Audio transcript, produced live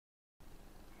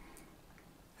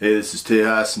Hey, this is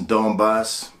Tejas and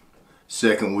Donbass,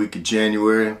 second week of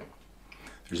January.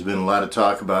 There's been a lot of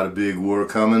talk about a big war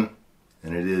coming,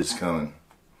 and it is coming.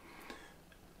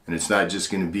 And it's not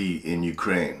just going to be in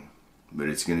Ukraine, but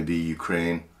it's going to be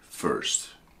Ukraine first.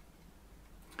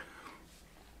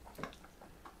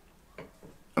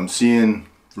 I'm seeing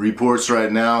reports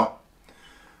right now,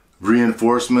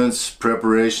 reinforcements,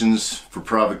 preparations for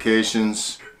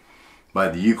provocations by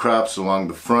the UCROPs along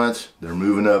the front. They're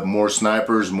moving up more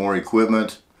snipers, more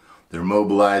equipment. They're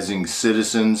mobilizing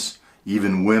citizens,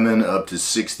 even women up to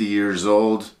 60 years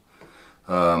old.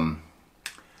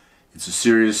 It's a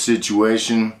serious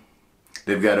situation.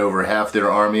 They've got over half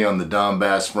their army on the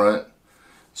Donbass front,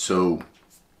 so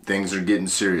things are getting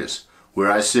serious. Where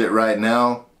I sit right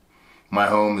now, my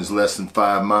home is less than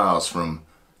 5 miles from,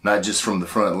 not just from the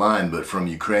front line, but from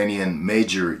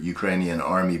major Ukrainian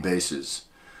army bases.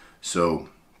 So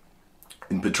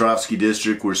in Petrovsky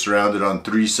district, we're surrounded on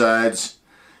 3 sides,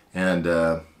 and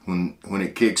when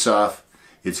it kicks off,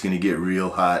 it's going to get real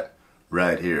hot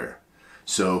right here.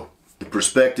 So the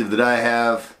perspective that I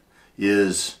have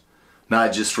is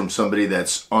not just from somebody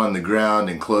that's on the ground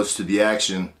and close to the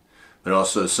action, but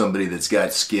also somebody that's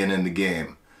got skin in the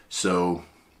game. So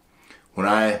when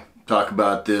I talk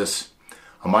about this,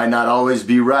 I might not always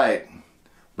be right,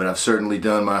 but I've certainly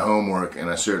done my homework, and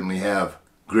I certainly have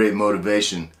great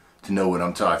motivation to know what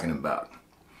I'm talking about.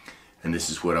 And this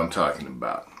is what I'm talking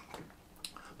about.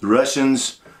 The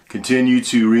Russians continue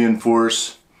to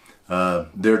reinforce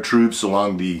their troops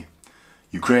along the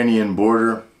Ukrainian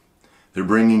border. They're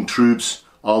bringing troops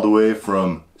all the way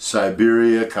from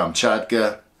Siberia,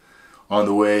 Kamchatka, on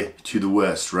the way to the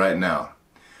west right now.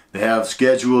 They have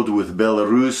scheduled with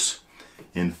Belarus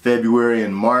in February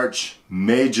and March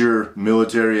major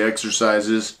military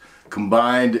exercises,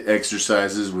 combined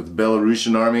exercises with the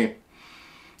Belarusian army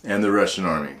and the Russian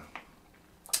army.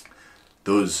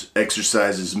 Those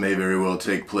exercises may very well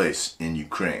take place in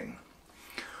Ukraine.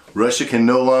 Russia can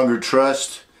no longer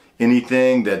trust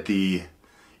anything that the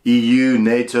EU,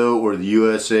 NATO, or the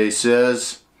USA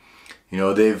says. You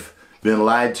know, they've been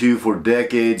lied to for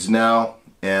decades now,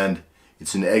 and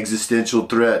it's an existential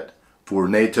threat for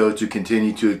NATO to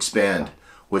continue to expand.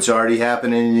 What's already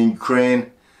happening in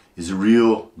Ukraine is a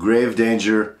real grave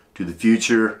danger to the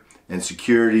future and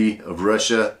security of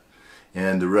Russia,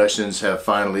 and the Russians have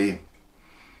finally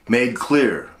made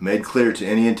clear to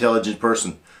any intelligent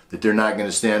person that they're not going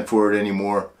to stand for it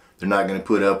anymore. They're not going to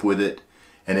put up with it,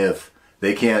 and if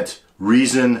they can't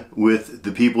reason with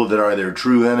the people that are their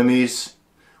true enemies,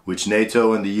 which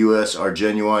NATO and the US are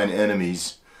genuine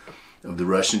enemies of the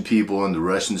Russian people and the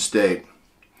Russian state,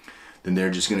 then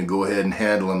they're just going to go ahead and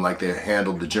handle them like they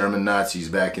handled the German Nazis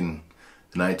back in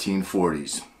the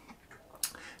 1940s.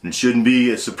 And it shouldn't be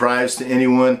a surprise to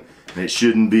anyone, and it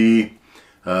shouldn't be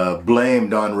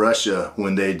blamed on Russia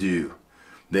when they do.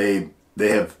 They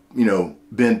have,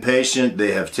 been patient.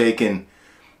 They have taken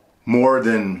more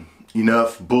than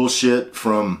enough bullshit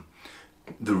from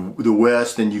the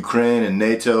West and Ukraine and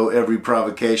NATO, every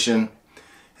provocation,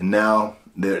 and now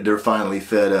they're finally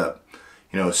fed up.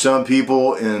 Some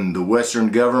people in the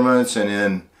Western governments and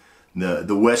in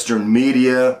the Western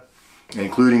media,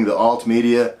 including the alt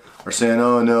media, are saying,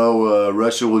 oh no,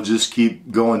 Russia will just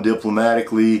keep going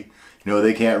diplomatically.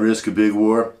 They can't risk a big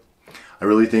war. I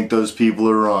really think those people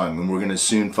are wrong, and we're going to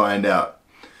soon find out.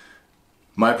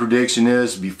 My prediction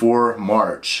is before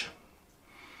March,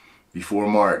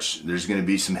 there's going to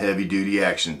be some heavy-duty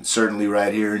action, certainly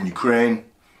right here in Ukraine,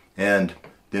 and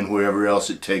then wherever else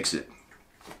it takes it.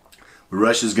 But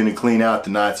Russia's going to clean out the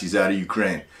Nazis out of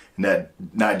Ukraine, and that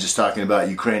not just talking about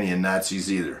Ukrainian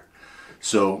Nazis either.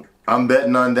 So I'm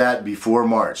betting on that before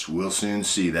March. We'll soon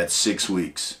see. That's 6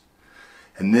 weeks.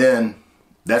 And then,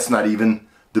 that's not even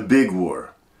the big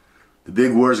war. The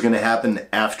big war is going to happen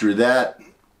after that.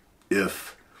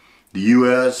 If the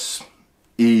US,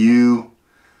 EU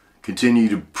continue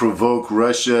to provoke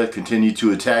Russia, continue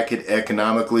to attack it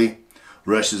economically,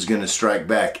 Russia's going to strike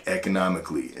back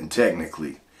economically and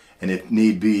technically, and if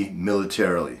need be,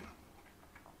 militarily.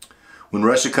 When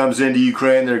Russia comes into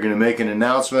Ukraine, they're going to make an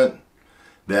announcement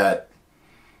that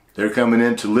they're coming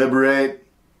in to liberate.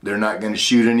 They're not going to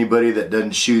shoot anybody that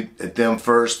doesn't shoot at them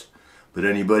first, but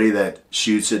anybody that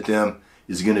shoots at them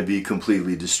is going to be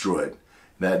completely destroyed.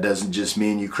 That doesn't just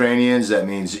mean Ukrainians, that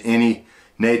means any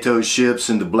NATO ships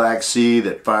in the Black Sea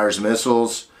that fires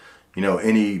missiles,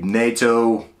 any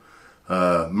NATO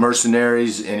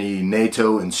mercenaries, any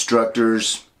NATO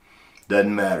instructors,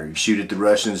 doesn't matter. You shoot at the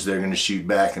Russians, they're going to shoot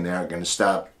back, and they aren't going to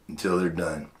stop until they're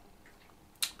done.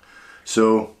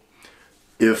 So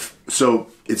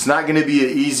it's not going to be an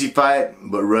easy fight,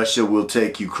 but Russia will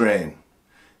take Ukraine.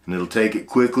 and it'll take it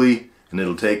quickly, and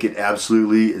it'll take it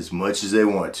absolutely as much as they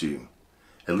want to.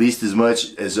 At least as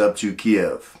much as up to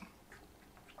Kiev.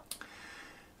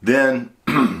 Then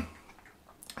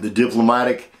the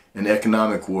diplomatic and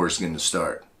economic war is going to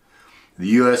start. The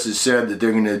U.S. has said that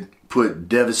they're going to put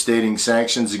devastating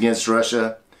sanctions against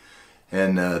Russia,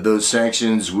 and those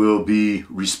sanctions will be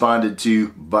responded to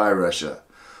by Russia.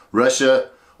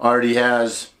 Russia already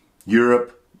has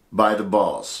Europe by the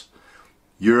balls.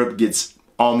 Europe gets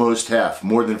almost half,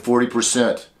 more than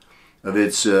 40% of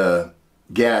its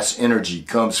gas energy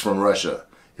comes from Russia.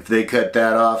 If they cut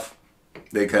that off,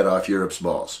 they cut off Europe's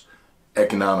balls,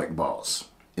 economic balls,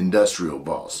 industrial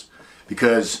balls,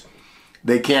 because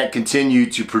they can't continue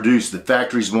to produce. The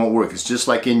factories won't work. It's just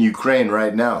like in Ukraine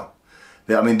right now.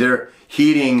 I mean, they're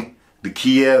heating the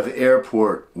Kiev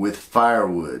airport with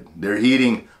firewood. They're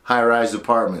heating high-rise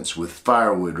apartments with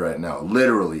firewood right now,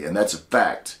 literally, and that's a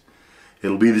fact.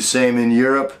 It'll be the same in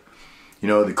Europe. You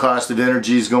know, the cost of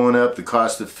energy is going up, the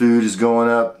cost of food is going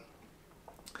up,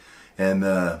 and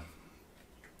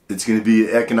it's going to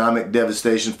be economic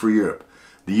devastation for Europe.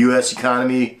 The U.S.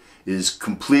 economy is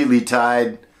completely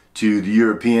tied to the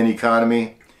European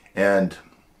economy, and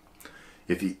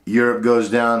if Europe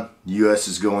goes down, the U.S.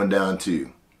 is going down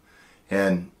too,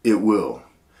 and it will.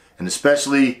 And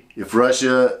especially if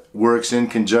Russia works in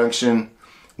conjunction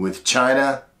with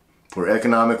China for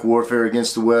economic warfare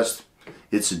against the West,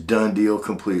 it's a done deal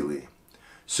completely.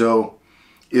 So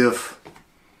if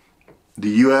the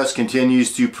U.S.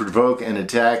 continues to provoke and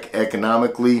attack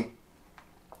economically,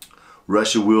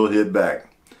 Russia will hit back.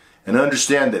 And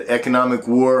understand that economic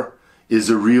war is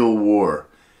a real war.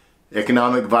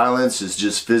 Economic violence is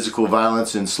just physical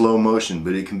violence in slow motion,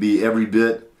 but it can be every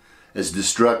bit as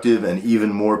destructive and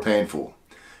even more painful.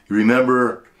 You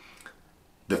remember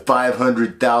the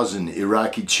 500,000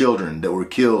 Iraqi children that were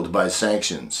killed by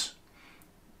sanctions.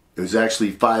 It was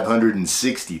actually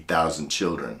 560,000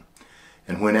 children.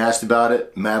 And when asked about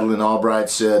it, Madeleine Albright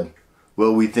said,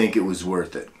 well, we think it was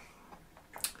worth it.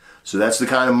 So that's the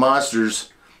kind of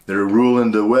monsters that are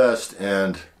ruling the West,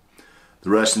 and the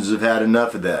Russians have had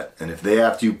enough of that. And if they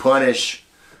have to punish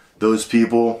those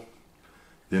people,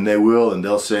 then they will, and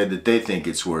they'll say that they think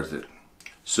it's worth it.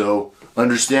 So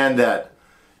understand that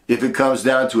if it comes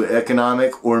down to an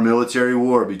economic or military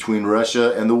war between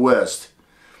Russia and the West,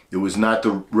 it was not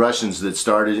the Russians that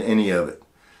started any of it.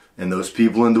 And those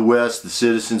people in the West, the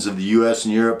citizens of the U.S.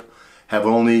 and Europe, have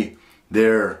only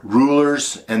their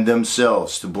rulers and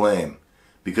themselves to blame.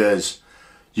 Because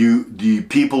the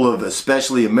people of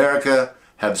especially America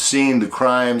have seen the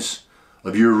crimes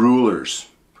of your rulers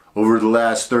over the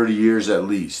last 30 years at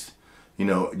least. You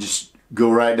know, just go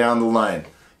right down the line.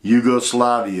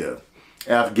 Yugoslavia,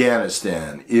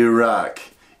 Afghanistan, Iraq,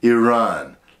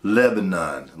 Iran,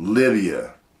 Lebanon,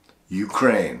 Libya,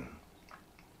 Ukraine.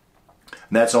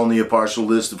 And that's only a partial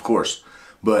list, of course.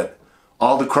 But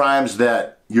all the crimes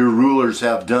that your rulers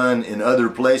have done in other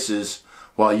places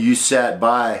while you sat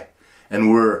by and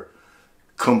were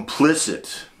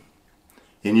complicit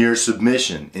in your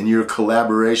submission, in your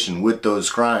collaboration with those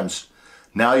crimes,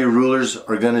 now your rulers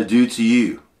are going to do to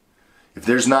you. If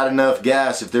there's not enough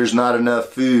gas, if there's not enough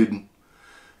food,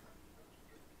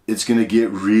 it's going to get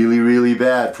really, really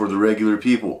bad for the regular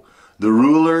people. The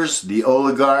rulers, the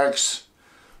oligarchs,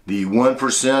 the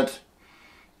 1%,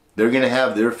 they're going to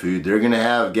have their food. They're going to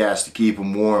have gas to keep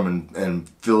them warm and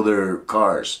fill their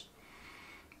cars.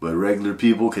 But regular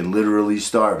people can literally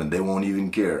starve and they won't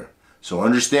even care. So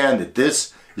understand that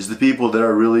this is the people that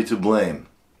are really to blame.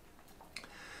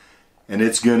 And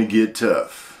it's going to get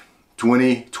tough.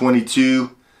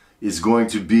 2022 is going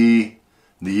to be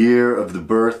the year of the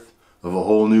birth of a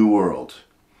whole new world.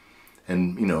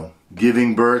 And, you know,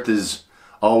 giving birth is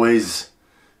always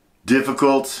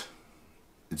difficult.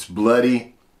 It's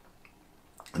bloody.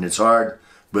 And it's hard.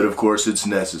 But of course it's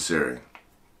necessary.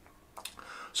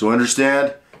 So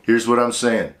understand, here's what I'm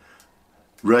saying.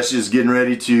 Russia is getting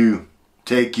ready to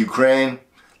take Ukraine,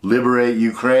 liberate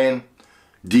Ukraine,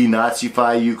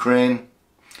 denazify Ukraine,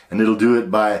 and it'll do it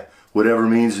by whatever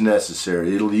means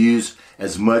necessary. It'll use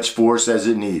as much force as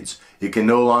it needs. It can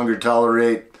no longer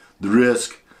tolerate the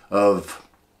risk of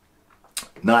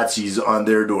Nazis on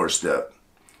their doorstep.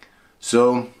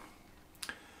 So,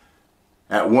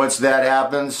 once that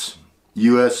happens,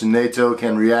 U.S. and NATO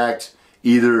can react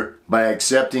either by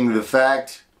accepting the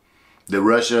fact that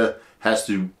Russia has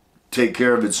to take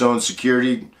care of its own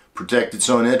security, protect its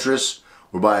own interests,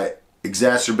 or by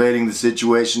exacerbating the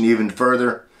situation even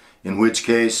further, in which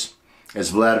case, as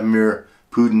Vladimir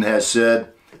Putin has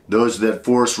said, those that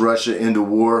force Russia into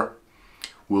war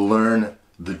will learn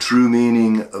the true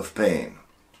meaning of pain.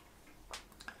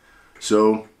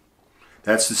 So,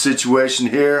 that's the situation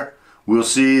here. We'll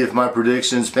see if my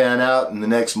predictions pan out in the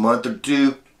next month or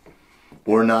two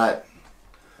or not.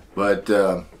 But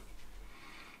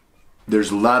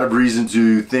there's a lot of reason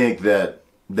to think that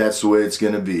that's the way it's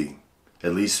going to be.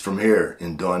 At least from here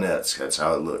in Donetsk. That's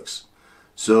how it looks.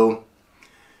 So,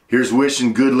 here's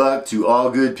wishing good luck to all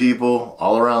good people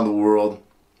all around the world.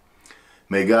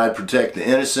 May God protect the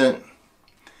innocent.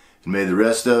 And may the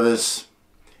rest of us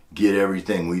get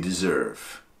everything we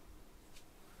deserve.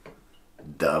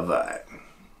 WWIII.